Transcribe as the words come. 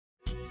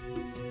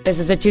This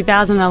is a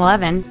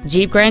 2011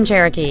 Jeep Grand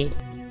Cherokee.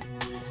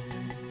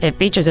 It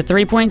features a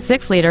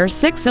 3.6-liter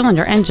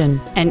six-cylinder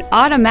engine and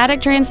automatic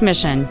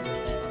transmission.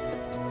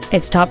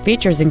 Its top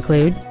features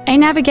include a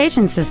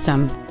navigation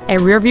system, a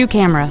rear-view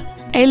camera,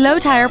 a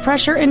low-tire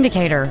pressure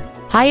indicator,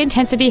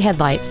 high-intensity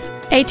headlights,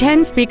 a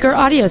 10-speaker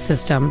audio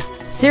system,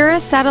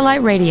 Sirius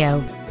satellite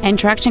radio, and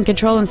traction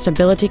control and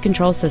stability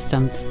control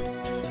systems.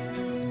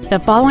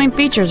 The following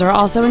features are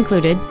also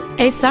included: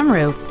 a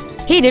sunroof,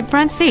 heated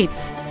front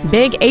seats,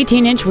 big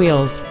 18-inch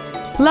wheels,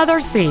 leather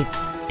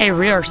seats, a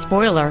rear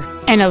spoiler,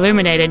 an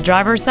illuminated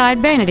driver's side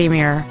vanity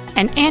mirror,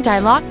 an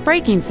anti-lock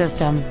braking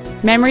system,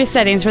 memory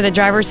settings for the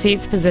driver's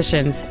seat's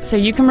positions, so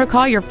you can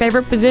recall your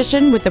favorite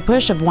position with the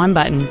push of one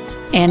button.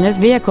 And this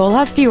vehicle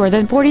has fewer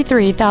than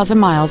 43,000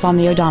 miles on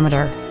the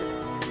odometer.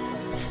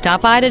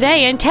 Stop by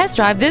today and test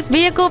drive this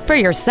vehicle for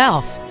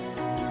yourself.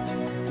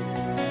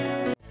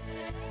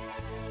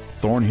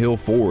 Thornhill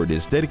Ford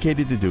is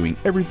dedicated to doing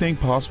everything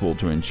possible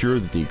to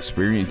ensure that the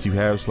experience you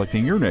have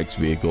selecting your next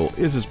vehicle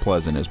is as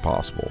pleasant as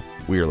possible.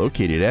 We are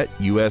located at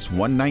US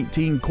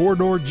 119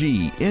 Corrider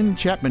G in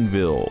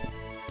Chapmanville.